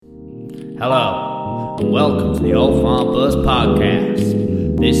Hello, and welcome to the Old Farm Bus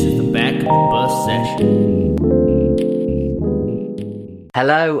Podcast. This is the back of the bus session.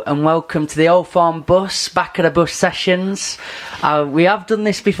 Hello, and welcome to the Old Farm Bus, back of the bus sessions. We have done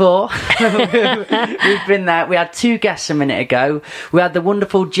this before. We've been there. We had two guests a minute ago. We had the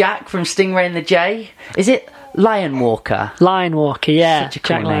wonderful Jack from Stingray and the J. Is it Lion Walker? Lion Walker, yeah. Such a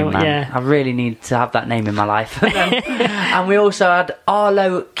cool Jack name, man. Yeah. I really need to have that name in my life. And we also had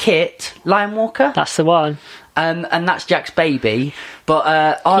Arlo Kit, Lion Walker. That's the one. And that's Jack's baby.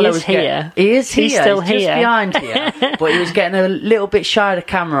 But Arlo He is here. He is here. He's still He's here. just behind here. But he was getting a little bit shy of the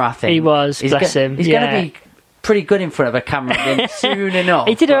camera, I think. He was, bless him. He's yeah. going to be pretty good in front of a camera again soon enough.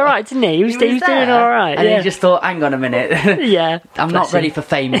 He did alright, didn't he? He was doing alright. And yeah. he just thought, hang on a minute. Yeah. I'm not ready for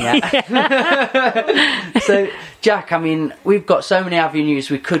fame yet. So, Jack, I mean, we've got so many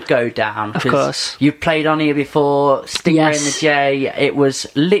avenues we could go down. Of course. You've played on here before, Stingray and the Yes. J. It was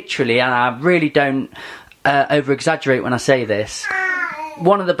literally, and I really don't over-exaggerate when I say this,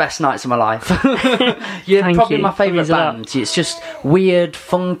 one of the best nights of my life. You're Thank probably you. my favourite Means a lot. band. It's just weird,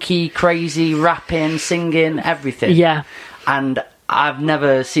 funky, crazy, rapping, singing, everything. Yeah. And I've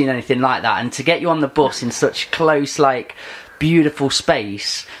never seen anything like that. And to get you on the bus in such close, like, beautiful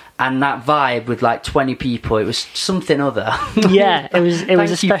space, and that vibe with like 20 people, it was something other. Yeah, it was a Thank you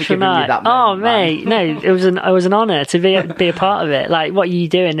for special giving me night. that Oh moment, mate, no, it was an honour to be a part of it. Like what you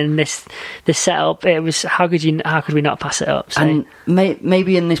doing in this setup, it was how could we not pass it up? So. And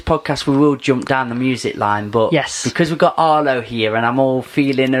maybe in this podcast we will jump down the music line, but Yes. because we've got Arlo here and I'm all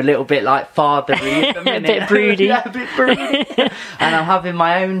feeling a little bit like fathery at the minute. A bit broody. Yeah, a bit broody. And I'm having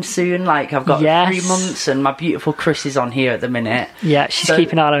my own soon, like I've got Yes. 3 months and my beautiful Chris is on here at the minute. Yeah, she's So-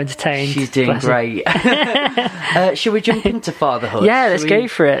 keeping Arlo entertained. She's doing Bless her. great. Should we jump into fatherhood? Yeah, Shall let's we- go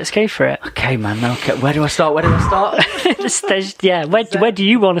for it. Let's go for it. Okay, man. Okay, where do I start? Yeah, where do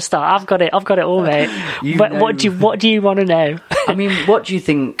you want to start? I've got it all, mate. You What do you want to know? I mean, what do you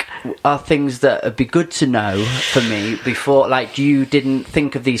think are things that would be good to know for me before? Like, you didn't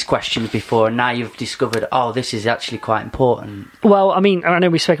think of these questions before, and now you've discovered, oh, this is actually quite important. Well, I mean, I know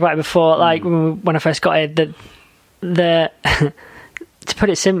we spoke about it before. Like when I first got it, the to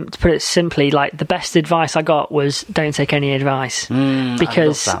put it simply, like the best advice I got was don't take any advice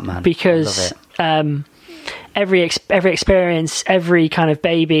because I love that, man. because I love every experience, every kind of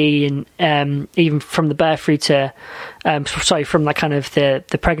baby, and even from the birth through to from like kind of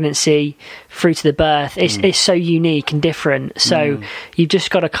the pregnancy through to the birth, it's so unique and different. So you've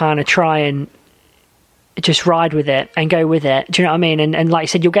just got to kind of try and just ride with it and go with it. Do you know what I mean? And like I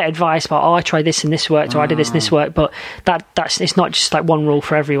said, you'll get advice about, oh, I tried this and this worked, or I did this and this worked, but that's it's not just like one rule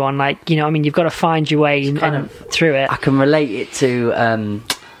for everyone. Like, you know what I mean? You've got to find your way and through it. I can relate it to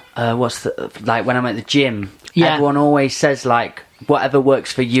like when I'm at the gym. Yeah. Everyone always says like whatever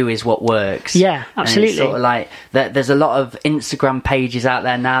works for you is what works. Yeah, And absolutely. it's sort of like there's a lot of Instagram pages out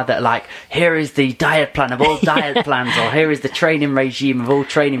there now that are like, here is the diet plan of all diet plans, or here is the training regime of all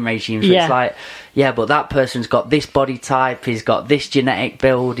training regimes. Yeah. It's like, yeah, but that person's got this body type, he's got this genetic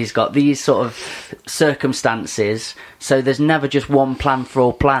build, he's got these sort of circumstances. So there's never just one plan for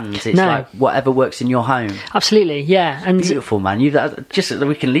all plans. It's No. like whatever works in your home. Absolutely, yeah. And Beautiful, man. Just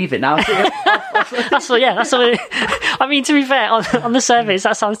we can leave it now. that's what. I mean, to be fair, on the surface,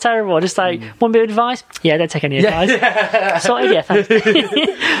 that sounds terrible. Just like one bit of advice. Yeah, don't take any advice. Sorted, yeah, thanks.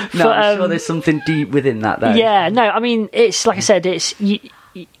 No, But, I'm sure there's something deep within that, though. Yeah, no, I mean, it's like I said, it's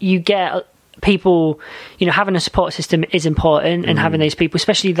you get people, you know, having a support system is important, and having those people,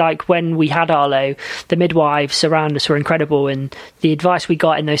 especially like when we had Arlo, the midwives around us were incredible, and the advice we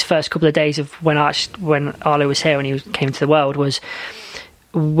got in those first couple of days of when Arlo was here, when he came into the world, was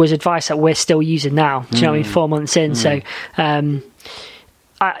advice that we're still using now. Do you know what I mean? 4 months in, so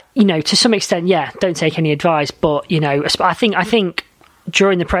you know, to some extent, yeah, don't take any advice, but you know, I think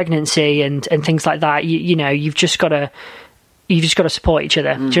during the pregnancy and things like that, you know, you've just got to support each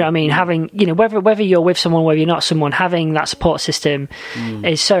other. Do you know what I mean? Having, you know, whether you're with someone, whether you're not someone, having that support system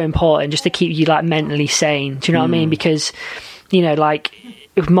is so important, just to keep you like mentally sane. Do you know what I mean? Because, you know, like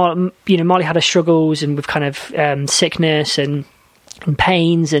if Molly had her struggles and with kind of sickness and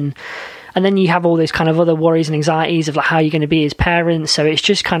pains, and then you have all those kind of other worries and anxieties of like how you're going to be as parents. So it's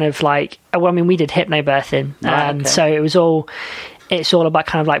just kind of like, well, I mean, we did hypnobirthing, Okay. so it's all about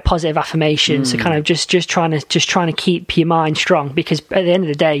kind of like positive affirmations. So kind of just trying to keep your mind strong, because at the end of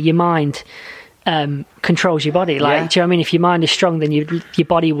the day, your mind controls your body. Like, do you know what I mean? If your mind is strong, then your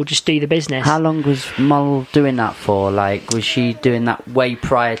body will just do the business. How long was Moll doing that for? Like, was she doing that way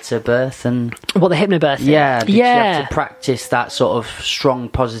prior to birth? And what, the hypnobirth thing? Yeah, did she have to practice that sort of strong,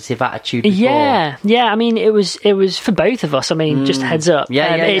 positive attitude before? Yeah. I mean, it was for both of us. I mean, just heads up.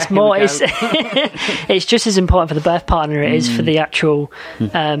 It's more. It's just as important for the birth partner it is for the actual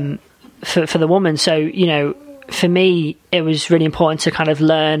for the woman. So, you know, for me, it was really important to kind of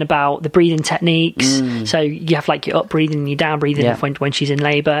learn about the breathing techniques. So you have like your up breathing and your down breathing when she's in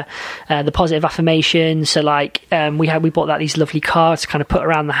labour, the positive affirmations. So like we bought these lovely cards to kind of put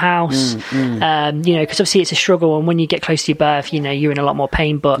around the house. You know, because obviously it's a struggle, and when you get close to your birth, you know, you're in a lot more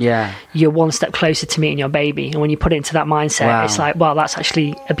pain, but you're one step closer to meeting your baby. And when you put it into that mindset, it's like, well, that's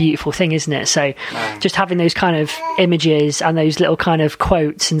actually a beautiful thing, isn't it? So just having those kind of images and those little kind of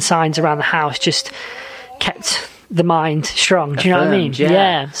quotes and signs around the house just kept the mind strong. Do you know what I mean?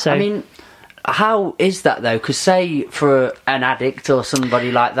 So I mean, how is that though? Because say for an addict or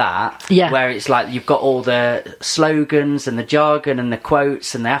somebody like that, where it's like you've got all the slogans and the jargon and the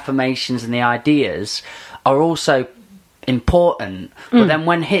quotes and the affirmations and the ideas are also important, but then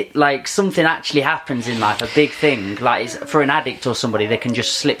when like something actually happens in life, a big thing, like for an addict or somebody, they can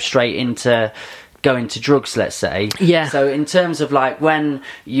just slip straight into going to drugs, let's say. So in terms of like when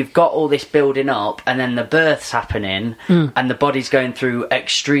you've got all this building up and then the birth's happening and the body's going through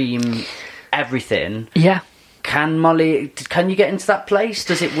extreme everything, can you get into that place?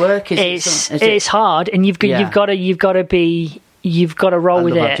 Does it work? It's hard, and you've got to roll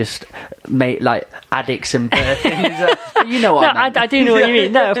with it. I've just made like addicts and birthing. You know what I mean. I do know what you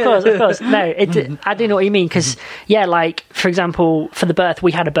mean. No, of course. No, I do know what you mean, because like for example, for the birth,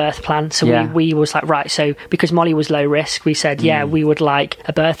 we had a birth plan. So we was like, right. So because Molly was low risk, we said, we would like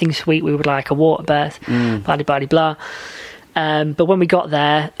a birthing suite. We would like a water birth. Blah blah. But when we got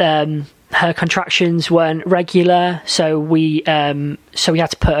there, her contractions weren't regular, so we had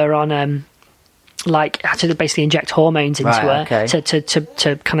to put her on. Like had to basically inject hormones into her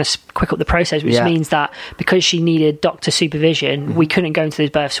to kind of quick up the process, which means that because she needed doctor supervision, we couldn't go into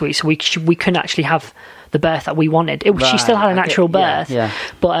this birth suite, so we couldn't actually have the birth that we wanted. She still had a natural birth,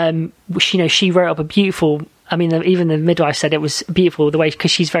 but she wrote up a beautiful. I mean, even the midwife said it was beautiful the way,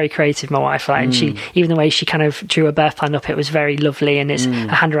 because she's very creative, my wife, like, and even the way she kind of drew a birth plan up, it was very lovely, and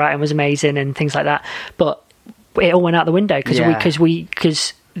her handwriting was amazing and things like that. But it all went out the window because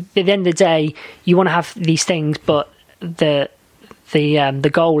at the end of the day, you want to have these things, but the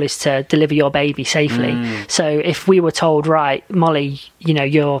goal is to deliver your baby safely. So if we were told, right, Molly, you know,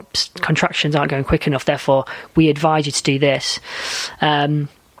 your contractions aren't going quick enough, therefore we advise you to do this, then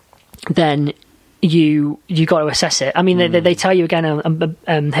you got to assess it. I mean, they tell you again,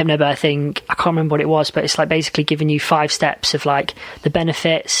 hypnobirthing, I can't remember what it was, but it's like basically giving you 5 steps of like the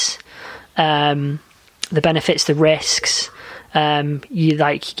benefits, the risks, you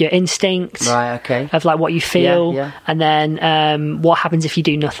like your instincts of like what you feel, and then what happens if you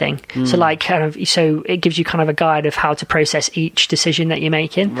do nothing. So like so it gives you kind of a guide of how to process each decision that you're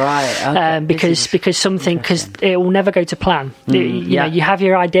making, because it will never go to plan. You know, you have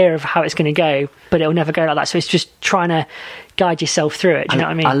your idea of how it's going to go, but it will never go like that. So it's just trying to guide yourself through it. Do you know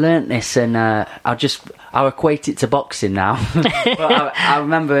what I mean? I learnt this, and I'll equate it to boxing now. But I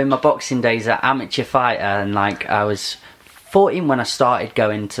remember in my boxing days as an amateur fighter, and like I was 14 when I started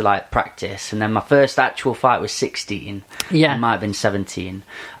going to like practice, and then my first actual fight was 16. It might have been 17.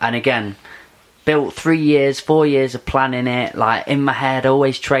 And again, built 4 years of planning it, like in my head,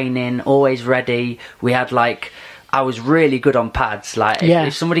 always training, always ready. We had like, I was really good on pads. Like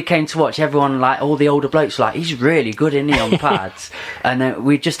if somebody came to watch, everyone, like all the older blokes were like, he's really good, isn't he, on pads? And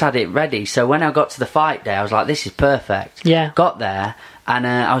we just had it ready. So when I got to the fight day, I was like, this is perfect. Got there, and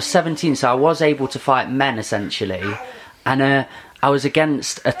I was 17, so I was able to fight men essentially. And I was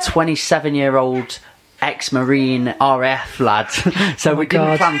against a 27-year-old ex-Marine RAF lad. So we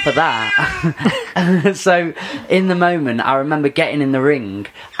didn't plan for that. So in the moment, I remember getting in the ring,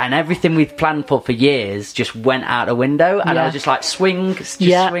 and everything we'd planned for years just went out the window. And I was just like, swing.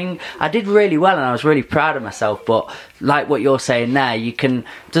 I did really well, and I was really proud of myself. But like what you're saying there,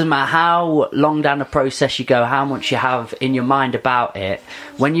 doesn't matter how long down the process you go, how much you have in your mind about it,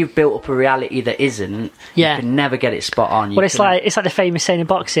 when you've built up a reality that isn't, you can never get it spot on. It's like the famous saying in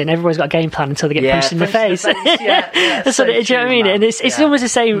boxing, everyone's got a game plan until they get punched in the face. That's what do you know what I mean? And it's almost the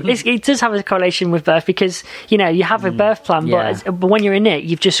same. It does have a correlation with birth, because you know you have a birth plan, but when you're in it,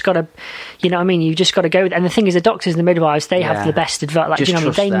 you've just got to, you know what I mean, you've just got to go with it. And the thing is, the doctors and the midwives, they have the best advice. Like, you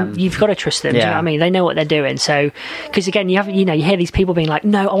know, you've got to trust them. Do you know what I mean? They know what they're doing. So because again, you hear these people being like,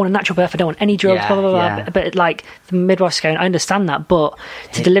 no, I want a natural birth, I don't want any drugs, Yeah, blah blah blah. yeah. But like the midwife's going, I understand that, but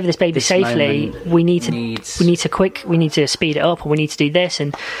to deliver this baby This safely, moment we need to speed it up, or we need to do this.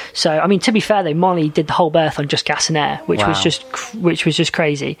 And so, I mean, to be fair though, Molly did the whole birth on just gas and air, which was just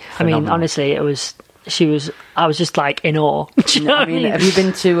crazy. I mean, honestly, I was just like in awe. Do you know what I mean? Have you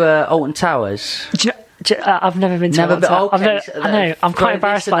been to Alton Towers? I've never been to Never Alton been. Towers. I know. I'm quite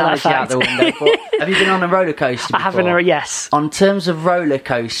embarrassed by that fact. Out the window, but have you been on a roller coaster before? I haven't. Yes. On terms of roller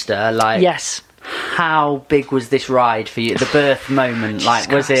coaster, like Yes. how big was this ride for you? The birth moment, like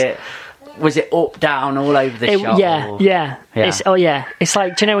was it up, down, all over the shop? Yeah, or? yeah. Yeah. It's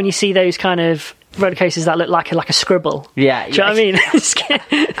like, do you know when you see those kind of roller coasters that look like a scribble? Yeah, do you know what I mean?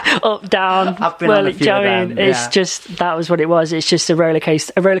 Up, down. I've been on a few do you know of what I mean? them, It's just, that was what it was. It's just a roller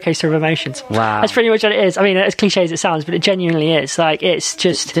coaster of emotions. Wow. That's pretty much what it is. I mean, as cliche as it sounds, but it genuinely is. Like, it's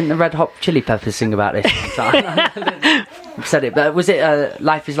just. Didn't the Red Hot Chili Peppers sing about this? I've said it, but was it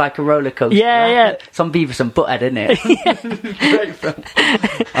Life is Like a Roller Coaster? Yeah. Some Beavis and Butthead, isn't it? Great film.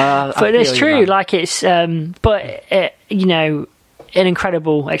 But it's true. Like, it's, an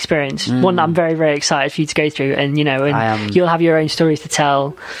incredible experience, one that I'm very, very excited for you to go through, and you'll have your own stories to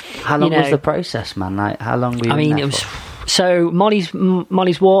tell. How long was the process, man? Like, how long were you? I mean, it was. So Molly's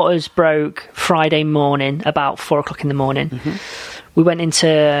waters broke Friday morning about 4:00 in the morning. Mm-hmm. We went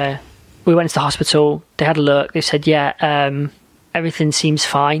into the hospital. They had a look. They said, everything seems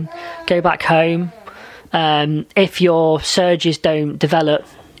fine. Go back home. If your surges don't develop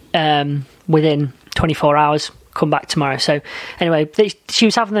within 24 hours, come back tomorrow. So anyway, she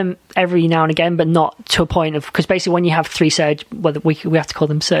was having them every now and again, but not to a point of, because basically when you have 3 surges, well, we have to call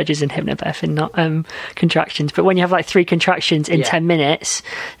them surges in hypnobirthing, not contractions, but when you have like 3 contractions in 10 minutes,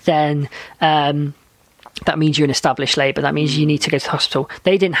 then that means you're in established labour. That means you need to go to the hospital.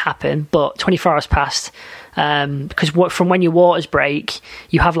 They didn't happen, but 24 hours passed, because from when your waters break,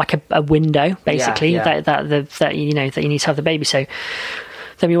 you have like a window basically that you need to have the baby. So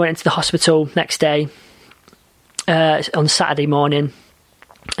then we went into the hospital next day, on Saturday morning,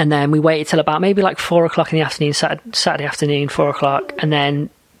 and then we waited till about maybe like 4:00 in the afternoon, Saturday afternoon, 4:00, and then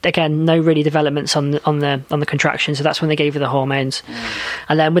again no really developments on the contraction, so that's when they gave her the hormones.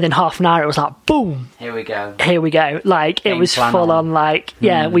 And then within half an hour it was like boom, here we go, like it was full on, like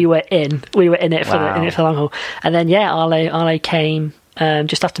we were in it for the long haul. And then Arlo came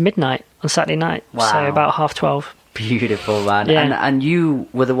just after midnight on Saturday night. So about 12:30. Beautiful, man. And you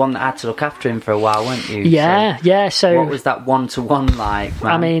were the one that had to look after him for a while, weren't you? So what was that one-to-one like,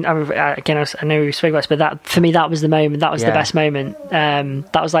 man? I mean, I know we spoke about this, but that for me, that was the moment. That was the best moment.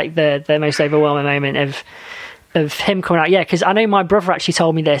 That was like the most overwhelming moment of him coming out. Yeah, because I know my brother actually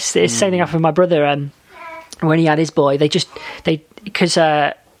told me this. It's the same thing happened with my brother. When he had his boy, because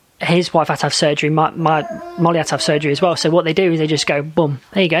his wife had to have surgery, Molly had to have surgery as well. So what they do is they just go, boom,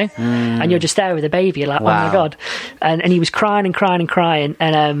 there you go. And you're just there with the baby. You're like, wow. Oh my God. And he was crying. And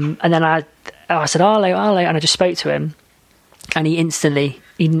then I said, Arlo. And I just spoke to him. And he instantly,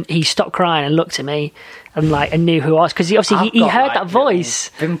 he stopped crying and looked at me and knew who I was. Because he heard that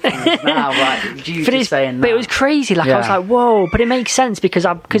voice. Now, right? But it was crazy. I was like, whoa. But it makes sense because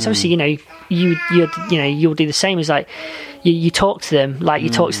obviously, you'll do the same as you talk to them, you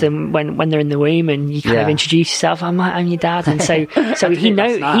talk to them when they're in the womb, and you kind of introduce yourself. I'm your dad, and so he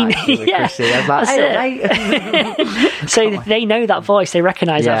knows. So they know that voice, they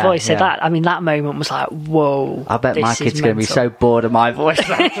recognise that voice. So that moment was like, whoa. I bet my kid's going to be so bored of my voice.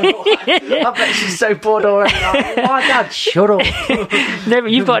 I bet she's so bored already. Why, Dad? Shut up. No, but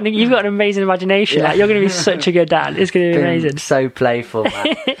you've got an amazing imagination. You're going to be such a good dad. It's going to be amazing. So playful,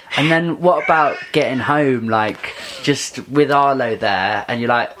 man. And then what about getting home, just with Arlo there, and you're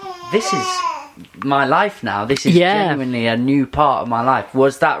like, this is my life now. This is genuinely a new part of my life.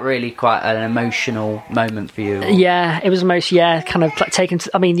 Was that really quite an emotional moment for you? Yeah, it was kind of taken.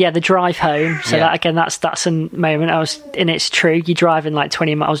 The drive home. So that's a moment. I was, and it's true. You're driving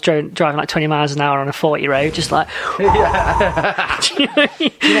 20 miles. I was driving 20 miles an hour on a 40 road, just like. Do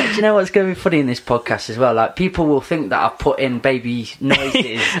you know what's going to be funny in this podcast as well? People will think that I've put in baby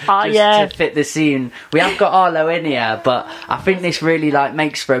noises to fit the scene. We have got Arlo in here, but I think this really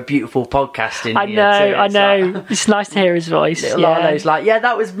makes for a beautiful podcast. I know. It's nice to hear his voice. Little Arlo's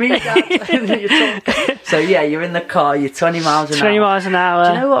that was me, Dad. So you're in the car, you're 20 miles an hour.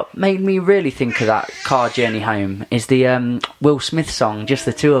 Do you know what made me really think of that car journey home? Is the Will Smith song, Just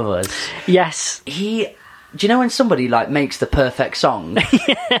the Two of Us. Yes. do you know when somebody like makes the perfect song?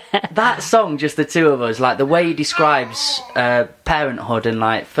 That song, just the two of us, like the way he describes parenthood and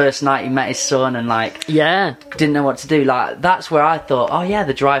like first night he met his son and like didn't know what to do. Like that's where I thought, oh yeah,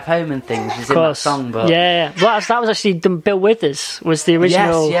 the drive home and things is in that song. But well, that was actually Bill Withers was the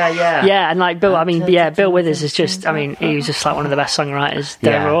original. Yes, and like Bill, I mean, Bill Withers is just, I mean, he was just like one of the best songwriters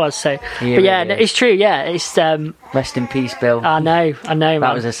there ever was. So, it's true. Yeah, it's rest in peace, Bill. I know, man.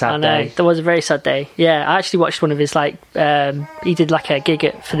 That was a sad day. There was a very sad day. Yeah, I actually watched one of his like he did like a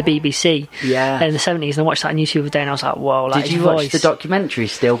gig for the BBC in the 70s, and I watched that on YouTube the other day, and I was like, whoa! Like, did you watch the documentary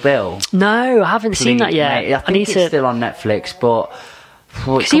Still Bill? No, I haven't seen that yet. Mate, I think it's still on Netflix, but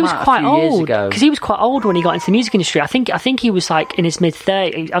because he was quite old. Because he was quite old when he got into the music industry. I think he was like in his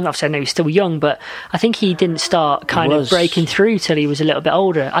mid-30s. Obviously, I know he's still young, but I think he didn't start kind of breaking through till he was a little bit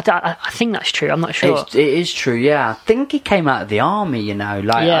older. I think that's true. I'm not sure. It is true. Yeah, I think he came out of the army. You know,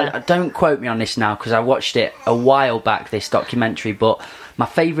 like I don't quote me on this now because I watched it a while back. This documentary, but my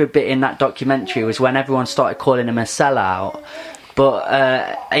favourite bit in that documentary was when everyone started calling him a sellout.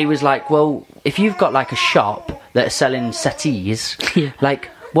 But he was like, well, if you've got like a shop that are selling settees, like,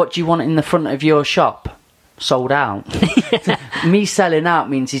 what do you want in the front of your shop? Sold out. Me selling out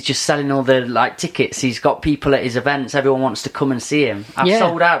means he's just selling all the like tickets. He's got people at his events. Everyone wants to come and see him. I've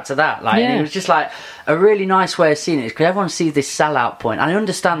sold out to that. Like, and it was just like a really nice way of seeing it because everyone sees this sellout point. And I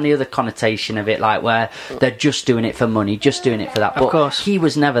understand the other connotation of it, like where they're just doing it for money, just doing it for that. But of course, he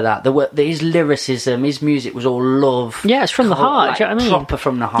was never that. His lyricism, his music was all love. Yeah, it's from the heart. Like, do you know what I mean? Proper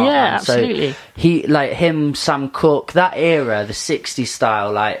from the heart. Yeah, man. absolutely. So he, like him, Sam Cooke, that era, the 60s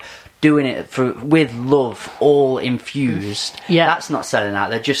style, like doing it with love, all infused. Yeah, that's not selling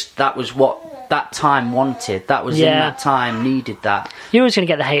out. That was what that time wanted. That was in that time needed that. You're always going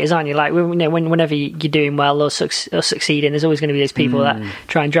to get the haters, aren't you? Like, whenever you're doing well or succeeding, there's always going to be those people that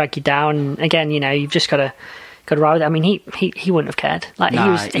try and drag you down. And again, you've just got to ride with it. I mean, he wouldn't have cared. Like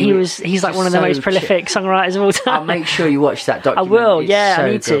he's like one of the most prolific songwriters of all time. I'll make sure you watch that documentary. I will. Yeah, I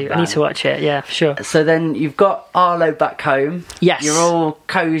need to. I need to watch it. Yeah, for sure. So then you've got Arlo back home. Yes, you're all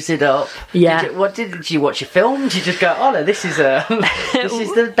cozied up. Yeah. Did you watch a film? Did you just go, Arlo? This is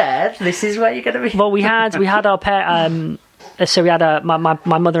the bed. This is where you're going to be. Well, we had our pair. So we had my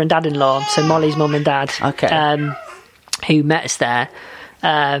mother and dad-in-law. So Molly's mum and dad. Okay. Who met us there.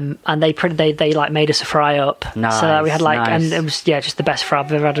 And they like made us a fry up, nice, so that we had like, nice. And it was just the best fry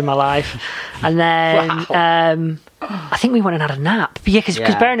I've ever had in my life. And then I think we went and had a nap. But because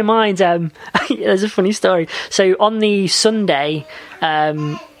bearing in mind, there's a funny story. So on the Sunday,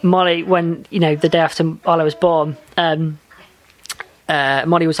 Molly, when the day after Arlo was born,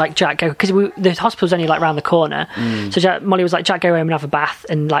 Molly was like, Jack, go, because the hospital's only like round the corner. So Molly was like, Jack, go home and have a bath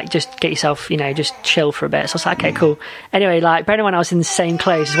and like just get yourself, just chill for a bit. So I was like, okay, cool. Anyway, like, bearing in mind I was in the same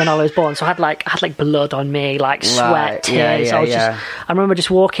clothes as when Arlo was born, so I had like blood on me, like sweat, tears. I remember just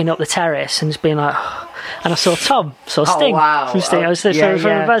walking up the terrace and just being like, and I saw Sting from Sting.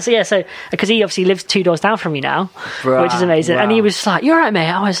 So because he obviously lives 2 doors down from me now, which is amazing. And he was like, "You all right, mate?"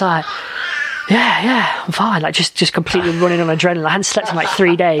 I was like, yeah, I'm fine. Like just completely running on adrenaline. I hadn't slept in like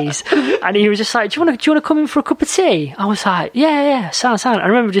 3 days, and he was just like, "Do you want to come in for a cup of tea?" I was like, "Yeah, sound." I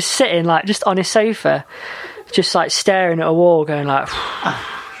remember just sitting like just on his sofa, just like staring at a wall, going like.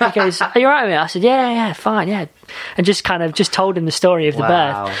 He goes, "Are you alright with me?" I said, "Yeah, fine, yeah," and just kind of just told him the story of the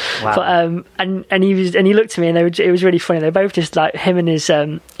birth. But and he looked at me, and it was really funny. They both just like him and his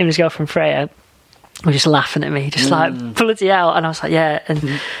girlfriend Freya were just laughing at me, just like bloody hell. And I was like, yeah, and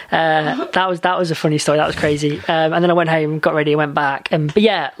that was a funny story. That was crazy. And then I went home, got ready, went back. But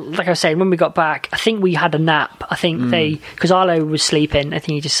yeah, like I was saying, when we got back, I think we had a nap. I think because Arlo was sleeping. I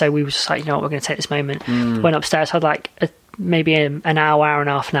think he just so we were just like, you know what, we're going to take this moment. Went upstairs, had like maybe an hour and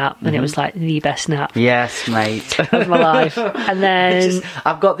a half nap, and it was like the best nap. Yes, mate, of my life. And then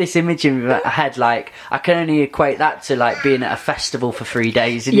I've got this image in my head, like I can only equate that to like being at a festival for 3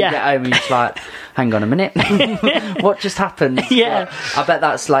 days, and you get home and you're just like, hang on a minute, what just happened? Yeah, I bet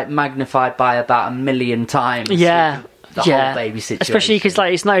that's like magnified by about 1 million times. Yeah. The whole baby situation, especially because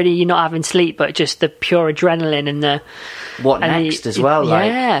like it's not only you're not having sleep, but just the pure adrenaline and the what next as well. Like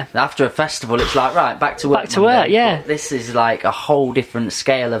after a festival, it's like right back to work. Yeah. But this is like a whole different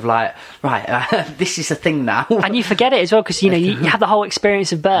scale of like this is a thing now, and you forget it as well because you have the whole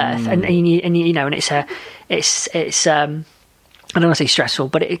experience of birth, and it's I don't want to say stressful,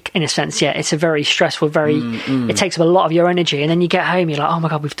 but in a sense, it's a very stressful, it takes up a lot of your energy, and then you get home, you're like, oh my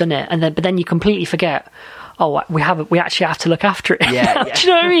God, we've done it, but then you completely forget, oh, we actually have to look after it. Yeah, Do you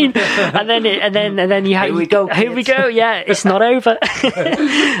know what I mean? and then you have, here we go. Yeah, it's not over.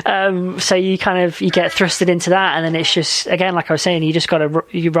 So you get thrusted into that, and then it's just, again, like I was saying, you just got to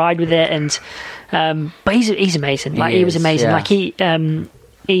ride with it. And but he's amazing. Like he was amazing. Yeah. Like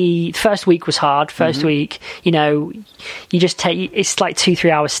he first week was hard. First week, you know, you just it's like 2-3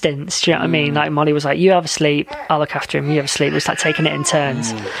 hour stints. Do you know what I mean? Like Molly was like, you have a sleep, I'll look after him. You have a sleep. It's like taking it in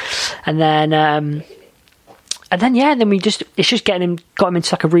turns. And then we just, it's just got him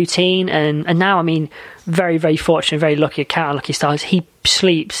into like a routine. And now, I mean, very, very fortunate, very lucky, account lucky stars. He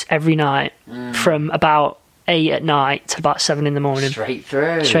sleeps every night from about 8 at night to about 7 in the morning. Straight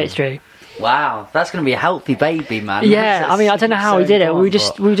through. Wow, that's going to be a healthy baby, man. Yeah, I mean, I don't know how he did it. We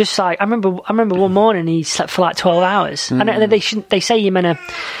were just like, I remember one morning he slept for like 12 hours. And they say you're meant to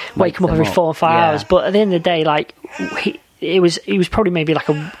wake him up every 4 or 5 hours, but at the end of the day, like he was probably maybe like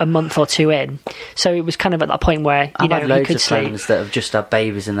a month or 2 in, so it was kind of at that point where I've had loads he could of sleep. friends that have just had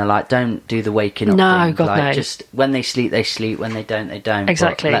babies and they're like, don't do the waking up No, thing. God, like, no. just when they sleep, they sleep. When they don't, they don't.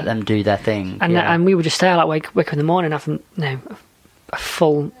 Exactly. But let them do their thing. And we would just stay out, like wake up in the morning, having a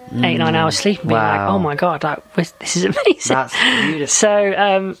full 8-9 hours sleep, and being like, oh my god, like, this is amazing. That's beautiful.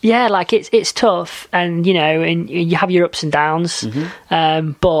 So like it's tough, and and you have your ups and downs,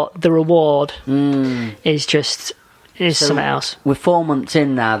 but the reward is something else. We're 4 months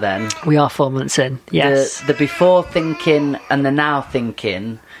in now. Then we are 4 months in. Yes. The before thinking and the now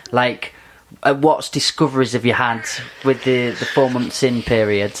thinking, like. What discoveries have you had with the 4 months in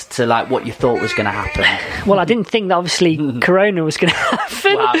period to like what you thought was going to happen? Well, I didn't think that obviously Corona was going to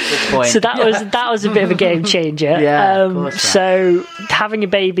happen. Wow, good point. So that was a bit of a game changer. Yeah, of course, so having a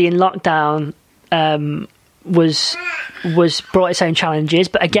baby in lockdown was brought its own challenges,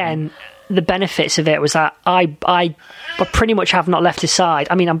 but again, the benefits of it was that I pretty much have not left his side.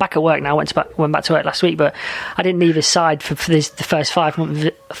 I mean, I'm back at work now. Went back to work last week, but I didn't leave his side for the first 5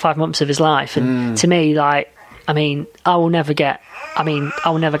 months of his life. And to me, like, I mean, I will never get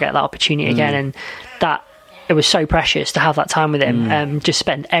that opportunity again. And that it was so precious to have that time with him. Just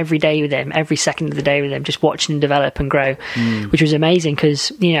spend every day with him, every second of the day with him, just watching him develop and grow, which was amazing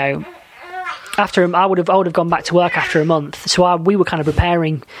because after I would have gone back to work after a month. So we were kind of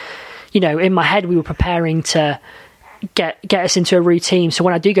preparing. In my head, we were preparing to get us into a routine. So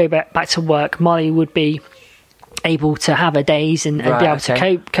when I do go back to work, Molly would be able to have her days and be able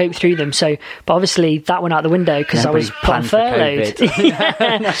to cope through them. So, but obviously that went out the window because I was put on furloughed.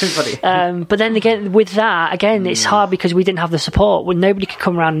 But then again, with that, it's hard because we didn't have the support. When nobody could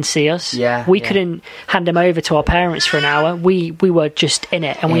come around and see us, we couldn't hand him over to our parents for an hour. We were just in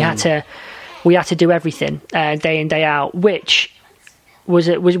it, and we had to do everything day in, day out, which was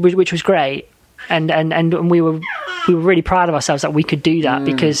great, and we were really proud of ourselves that we could do that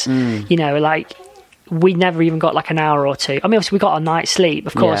because like we never even got like an hour or two. I mean, obviously we got a night's sleep,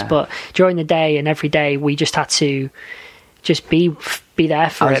 of course, but during the day and every day we just had to just be there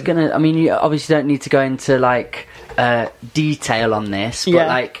for it. I mean, you obviously don't need to go into like detail on this, but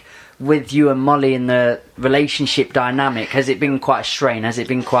like with you and Molly in the relationship dynamic, has it been quite a strain? Has it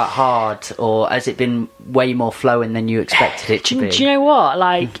been quite hard, or has it been way more flowing than you expected it to be? Do you know what?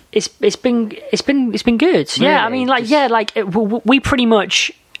 Like it's been good. Really? Yeah, I mean, like we pretty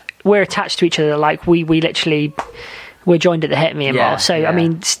much we're attached to each other. Like we literally we're joined at the hip, me and Mol. So I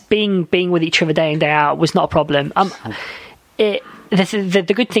mean, being with each other day in day out was not a problem.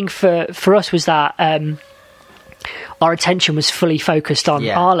 The good thing for us was that. Our attention was fully focused on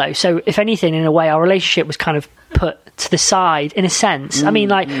Arlo. So if anything, in a way, our relationship was kind of put to the side in a sense. I mean,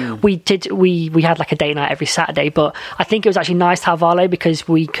 like we had like a date night every Saturday, but I think it was actually nice to have Arlo because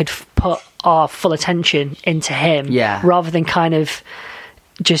we could put our full attention into him rather than kind of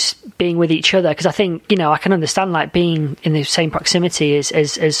just being with each other. Because I think, I can understand like being in the same proximity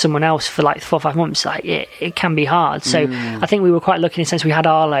as someone else for like 4 or 5 months, like it can be hard. So I think we were quite lucky in the sense we had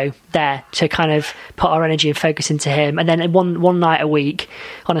Arlo there to kind of put our energy and focus into him. And then one night a week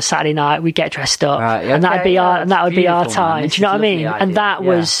on a Saturday night we'd get dressed up, and that would be our time. Do you know what I mean? Idea. And that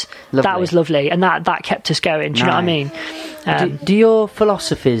was lovely, and that kept us going. Do you know what I mean? Do your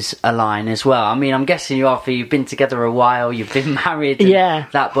philosophies align as well? I mean, I'm guessing you've been together a while, you've been married, and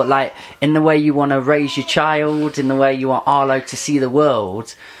that, but like in the way you want to raise your child, in the way you want Arlo to see the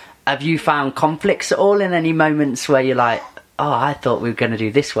world, have you found conflicts at all in any moments where you're like, oh, I thought we were going to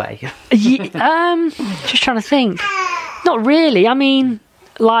do this way? Just trying to think. Not really. I mean,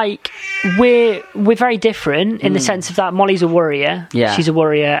 like we're very different in the sense of that Molly's a worrier. Yeah, she's a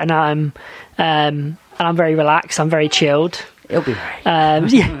worrier, and I'm very relaxed. I'm very chilled. It'll be right.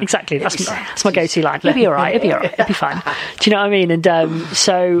 Yeah, exactly. That's my go-to line. It'll be all right. It'll be all right. It'll be fine. Do you know what I mean? And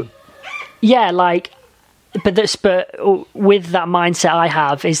so, yeah, like but with that mindset I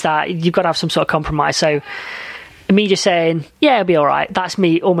have is that you've got to have some sort of compromise. So me just saying, yeah, it'll be all right, that's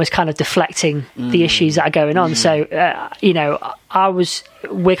me almost kind of deflecting the issues that are going on. So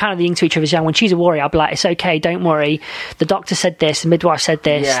we're kind of the yin to each other's yang. When she's a worry, I'll be like, it's okay, don't worry, the doctor said this, the midwife said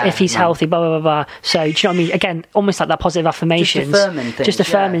this, if he's healthy, blah blah blah blah. So do you know what I mean? Again, almost like that positive affirmations, just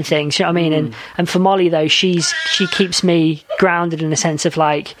affirming things, you know what I mean? And for Molly though, she keeps me grounded in a sense of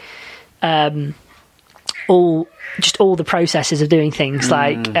like all the processes of doing things,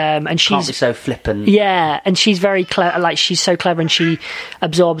 and she's can't be so flippant. Yeah, and she's very clever. Like, she's so clever, and she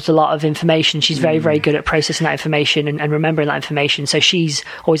absorbs a lot of information. She's very, very good at processing that information and remembering that information. So she's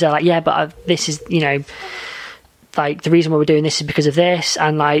always there, like, yeah, but this is, like, the reason why we're doing this is because of this.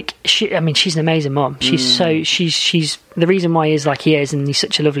 And like, she's an amazing mom. She's she's the reason why he's like he is, and he's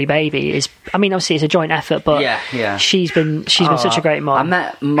such a lovely baby is, obviously it's a joint effort, but she's been such a great mom. I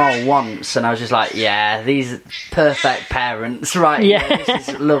met Mol once and I was just like, yeah, these perfect parents, right? Yeah. This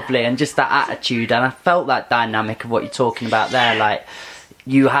is lovely. And just that attitude, and I felt that dynamic of what you're talking about there, like,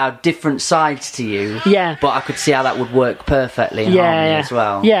 you have different sides to you, but I could see how that would work perfectly in harmony as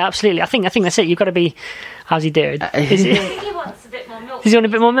well. Yeah, absolutely. I think that's it. You've got to be. How's he doing? I think he wants a bit more milk. Does he want a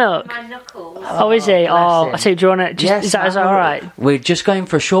bit more milk? My knuckles. Oh, is he? I say, do you want to? Yes, is that all right? We're just going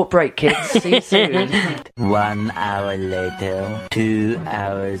for a short break, kids. See you soon. 1 hour later, 2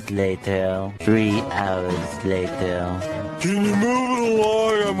 hours later, 3 hours later. Can you move it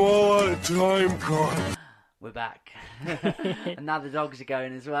along? I'm all out of time, Carl. We're back. And now the dogs are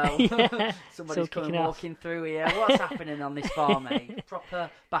going as well. Somebody's coming walking through here. What's happening on this farm, mate?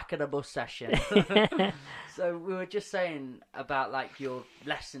 Proper back of the bus session. So we were just saying about like your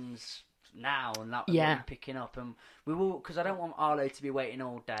lessons now and that what you're picking up, and we will, because I don't want Arlo to be waiting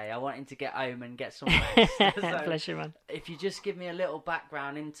all day. I want him to get home and get some rest. So bless you, man. if you just give me a little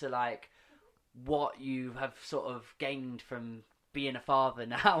background into like what you have sort of gained from being a father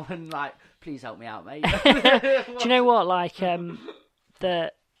now, and like, please help me out, mate. Do you know what? Like, the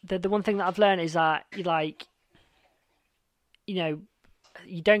one thing that I've learned is that you don't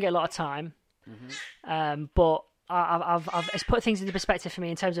get a lot of time, but I've it's put things into perspective for me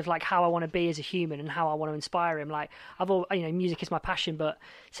in terms of like how I want to be as a human and how I want to inspire him. Like, music is my passion, but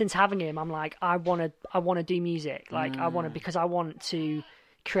since having him, I'm like, I want to do music. Like, because I want to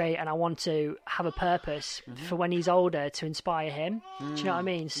create, and I want to have a purpose for when he's older to inspire him. Do you know what I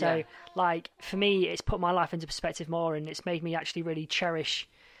mean? So like, for me, it's put my life into perspective more, and it's made me actually really cherish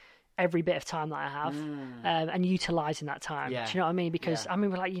every bit of time that I have, and utilising that time. Do you know what I mean? Because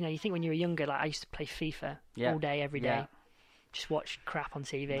like, you think when you were younger, like I used to play FIFA all day, every day, just watch crap on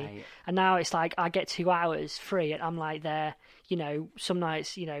TV. Mate. And now it's like I get 2 hours free, and I'm like there, some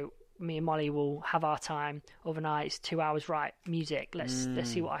nights, me and Molly will have our time, other nights 2 hours, right, music, let's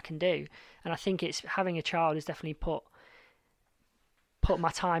see what I can do. And I think it's having a child has definitely put my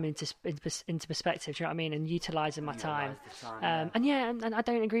time into perspective, do you know what I mean, and utilising my time. And I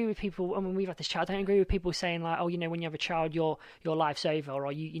don't agree with people. I mean, we've had this child. I don't agree with people saying like, oh, when you have a child, your life's over,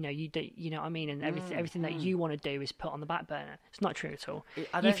 or you do, you know what I mean, and everything that you want to do is put on the back burner. It's not true at all.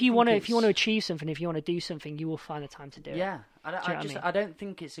 If you want to achieve something, if you want to do something, you will find the time to do it. Yeah. I don't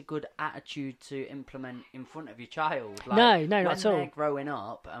think it's a good attitude to implement in front of your child. Like, no, not at all. When they're growing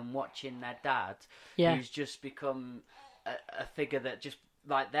up and watching their dad, who's just become a figure that just,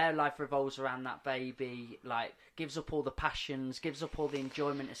 like, their life revolves around that baby, like, gives up all the passions, gives up all the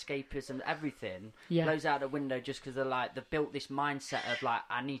enjoyment, escapism, everything, blows out the window just because they've built this mindset of, like,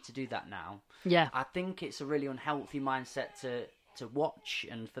 I need to do that now. Yeah. I think it's a really unhealthy mindset to watch,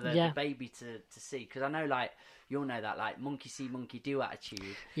 and for the baby to see, because I know, like, you'll know that, like, monkey see, monkey do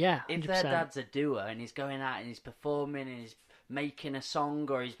attitude. Yeah, 100%. If their dad's a doer and he's going out and he's performing and he's making a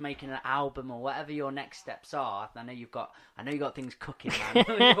song or he's making an album or whatever your next steps are, I know you've got things cooking, man.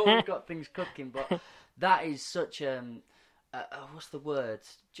 You've always got things cooking, but that is such what's the word?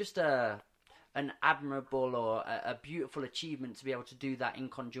 Just an admirable or a beautiful achievement to be able to do that in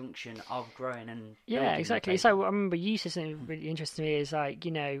conjunction of growing and exactly. So I remember you said something really interesting to me is like,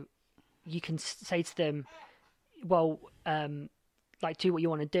 you can say to them, well, like, do what you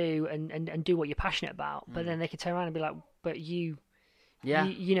want to do and do what you're passionate about, but then they could turn around and be like, but you but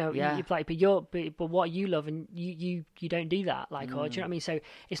what you love, and you don't do that, like, or do you know what I mean? So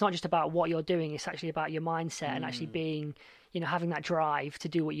it's not just about what you're doing, it's actually about your mindset and actually being, having that drive to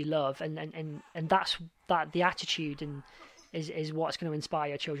do what you love, and that's the attitude and is what's going to inspire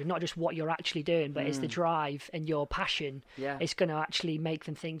your children, not just what you're actually doing, but it's the drive and your passion. It's going to actually make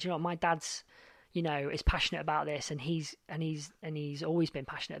them think, do you know what, my dad's is passionate about this, and he's always been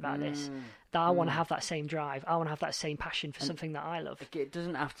passionate about this. That I want to have that same drive. I want to have that same passion for something that I love. It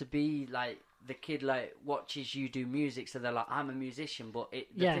doesn't have to be like the kid like watches you do music, so they're like, I'm a musician, but the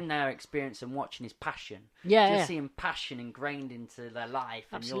Yeah. thing they're experiencing and watching is passion. Yeah, Just yeah. seeing passion ingrained into their life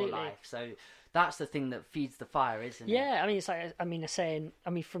and Absolutely. your life. So that's the thing that feeds the fire, isn't it? Yeah, I mean, it's like,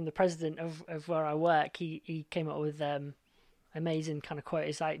 from the president of where I work, he came up with amazing kind of quote.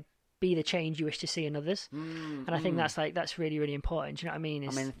 It's like, be the change you wish to see in others. And I think that's really, really important. Do you know what I mean?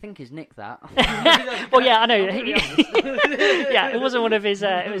 I think he's nicked that. Well, yeah, I know. Yeah, it wasn't one of his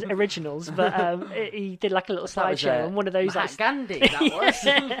it was originals, but he did like a little slideshow, and one of those Mahatma Gandhi, that was.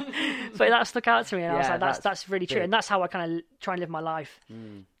 but that stuck out to me, and I was Yeah, like, that's really true, big. and that's how I kind of try and live my life.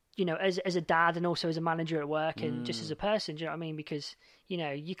 You know, as a dad and also as a manager at work, and just as a person. Do you know what I mean? Because you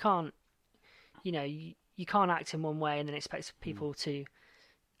can't, you can't act in one way and then expect people to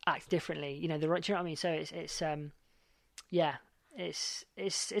act differently. Do you know what I mean? So it's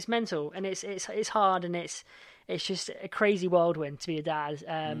mental, and it's hard, and it's just a crazy whirlwind to be a dad.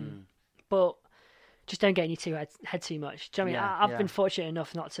 But just don't get in your head too much. Do you know what I mean? I've been fortunate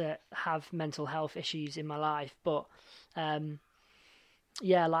enough not to have mental health issues in my life, but so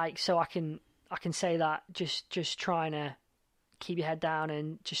I can say that just trying to keep your head down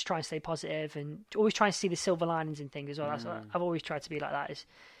and just try and stay positive, and always try and see the silver linings in things as well. That's what I've always tried to be like that, is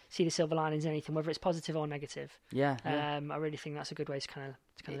see the silver linings in anything, whether it's positive or negative. Yeah. I really think that's a good way to kind of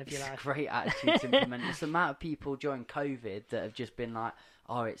live your life. It's a great attitude to implement. It's the amount of people during COVID that have just been like,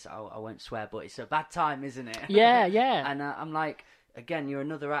 I won't swear, but it's a bad time, isn't it? Yeah, yeah. And I'm like, again, you're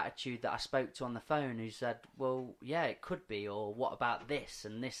another attitude that I spoke to on the phone who said, well, yeah, it could be, or what about this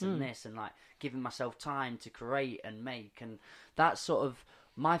and this and this, and like giving myself time to create and make. And that's sort of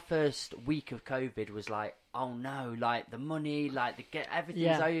my first week of COVID was like, oh no, like the money, like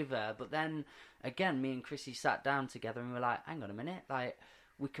everything's over. But then again, me and Chrissy sat down together and we were like, hang on a minute, like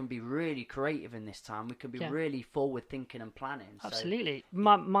we can be really creative in this time. We can be really forward thinking and planning. Absolutely.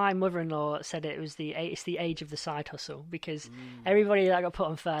 My mother-in-law said it's the age of the side hustle, because everybody that got put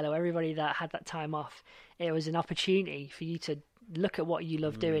on furlough, everybody that had that time off, it was an opportunity for you to look at what you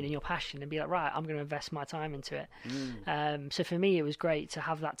love doing and your passion and be like, right, I'm going to invest my time into it. So for me, it was great to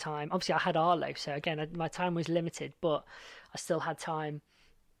have that time. Obviously, I had Arlo, so again, my time was limited, but I still had time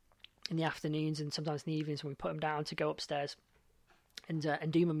in the afternoons and sometimes in the evenings when we put them down to go upstairs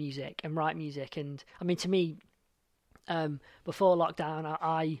and do my music and write music. And I mean, to me, before lockdown,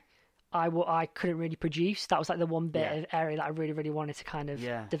 I couldn't really produce. That was like the one bit of area that I really, really wanted to kind of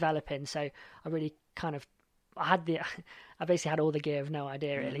develop in. So I really kind of, I basically had all the gear of no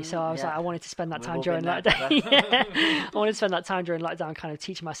idea really. So I was like, I wanted to spend that time during lockdown. I wanted to spend that time during lockdown, kind of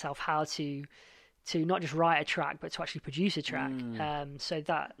teaching myself how to not just write a track, but to actually produce a track. So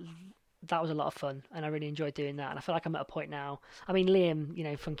that was a lot of fun, and I really enjoyed doing that. And I feel like I'm at a point now. I mean,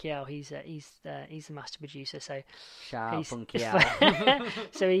 Liam, Funky L, he's the master producer. So shout out Funky L.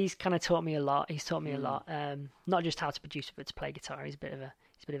 So he's kind of taught me a lot. He's taught me a lot, not just how to produce, but to play guitar. He's a bit of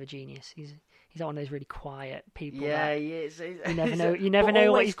a genius. He's not one of those really quiet people. Yeah, he is. You never know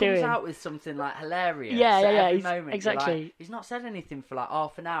what he's doing. Comes out with something like hilarious. Yeah. Every moment, exactly. Like, he's not said anything for like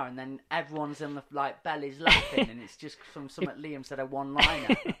half an hour, and then everyone's in the bellies laughing, and it's just from something Liam said, a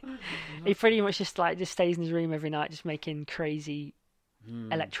one-liner. He pretty much just stays in his room every night, just making crazy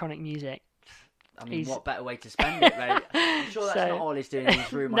electronic music. I mean, what better way to spend it, mate? I'm sure that's not all he's doing in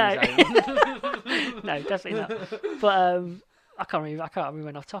his room on his own. No, definitely not. But I can't remember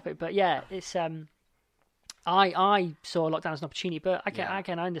when off topic. But yeah, it's I saw lockdown as an opportunity, but I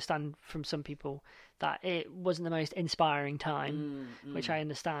understand from some people that it wasn't the most inspiring time, which I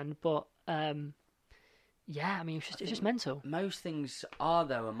understand. But I mean, it's just mental. Most things are,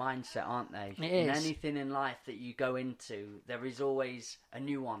 though, a mindset, aren't they? It in is. anything in life that you go into, there is always a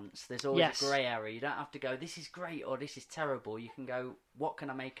nuance. There's always a grey area. You don't have to go, this is great or this is terrible. You can go, what can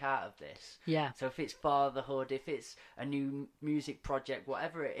I make out of this? Yeah. So if it's fatherhood, if it's a new music project,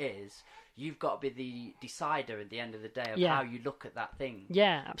 whatever it is, you've got to be the decider at the end of the day of how you look at that thing.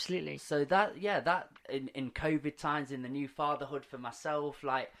 Yeah, absolutely. So that in COVID times, in the new fatherhood for myself,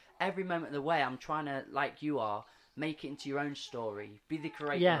 like every moment of the way, I'm trying to, like you are, make it into your own story. Be the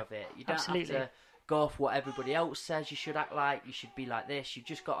creator of it. You don't have to go off what everybody else says you should act like. You should be like this. You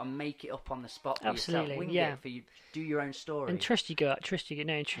just got to make it up on the spot for yourself. Wing it for you. Do your own story. And trust your gut. Trust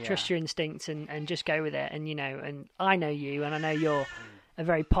your instincts, and just go with it. And and I know you, and I know you're a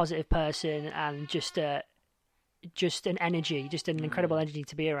very positive person, and just an energy, just an incredible energy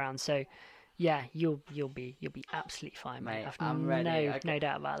to be around. So. Yeah, you'll be absolutely fine, mate. I'm ready. No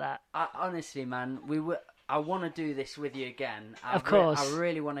doubt about that. Honestly, man, I want to do this with you again. Of course. I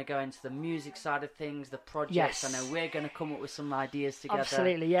really want to go into the music side of things, the projects. Yes. I know we're going to come up with some ideas together.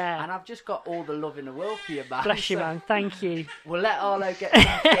 Absolutely, yeah. And I've just got all the love in the world for you, man. Bless you, So man. Thank you. We'll let Arlo get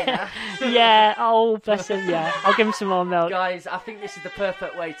some dinner. Yeah. Oh, bless him. Yeah. I'll give him some more milk. Guys, I think this is the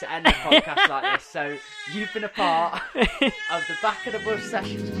perfect way to end a podcast like this. So you've been a part of the Back of the Bus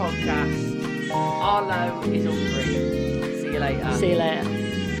Sessions podcast. Arlo is hungry. See you later. See you later.